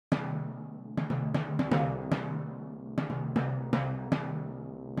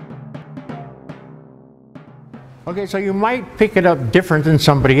Okay, so you might pick it up different than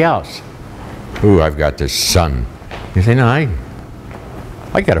somebody else. Ooh, I've got this sun. You say, no,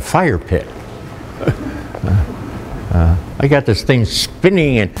 I got a fire pit. I got this thing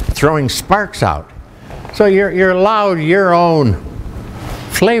spinning and throwing sparks out. So you're allowed your own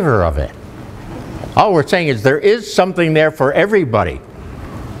flavor of it. All we're saying is there is something there for everybody.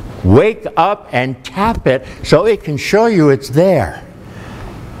 Wake up and tap it so it can show you it's there.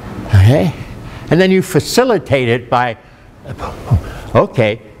 Okay? And then you facilitate it by,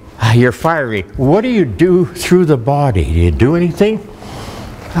 okay, you're fiery. What do you do through the body? Do you do anything?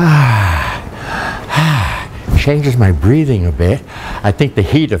 Changes my breathing a bit. I think the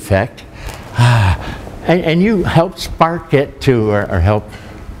heat effect. And you help spark it to, or help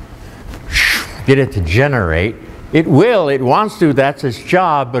get it to generate. It wants to, that's its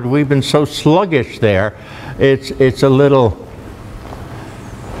job, but we've been so sluggish there, it's a little,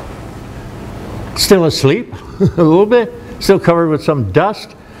 still asleep, a little bit, still covered with some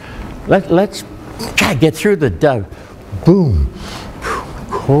dust. Let's get through the dust. Boom.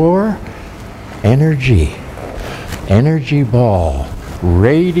 Core energy ball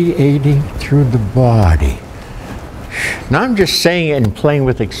radiating through the body. Now I'm just saying it and playing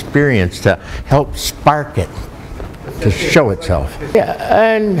with experience to help spark it to show itself. Yeah,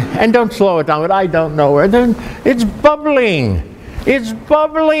 and don't slow it down, but I don't know where. Then it's bubbling. It's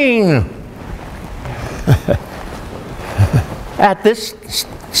bubbling. At this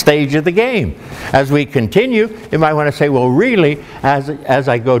stage of the game. As we continue, you might want to say, well, really, as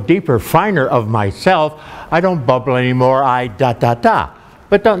I go deeper, finer of myself, I don't bubble anymore, I da.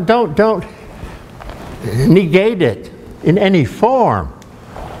 But don't negate it in any form.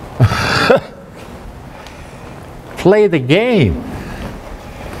 Play the game.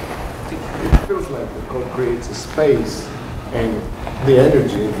 It feels like the code creates a space and the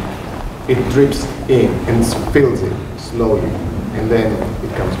energy, it drips in and fills it slowly, and then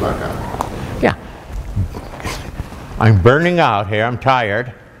it comes back out. Yeah. I'm burning out here, I'm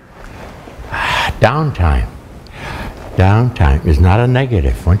tired. Downtime. Downtime is not a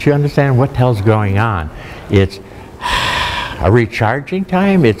negative. Once you understand what the hell's going on, it's a recharging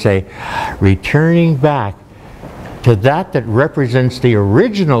time, it's a returning back to that represents the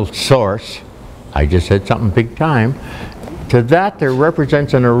original source. I just said something big time. To that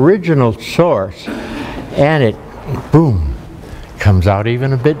represents an original source, and it, boom, comes out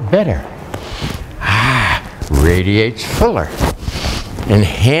even a bit better. Radiates fuller,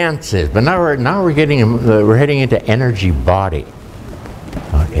 enhances. But now we're heading into energy body.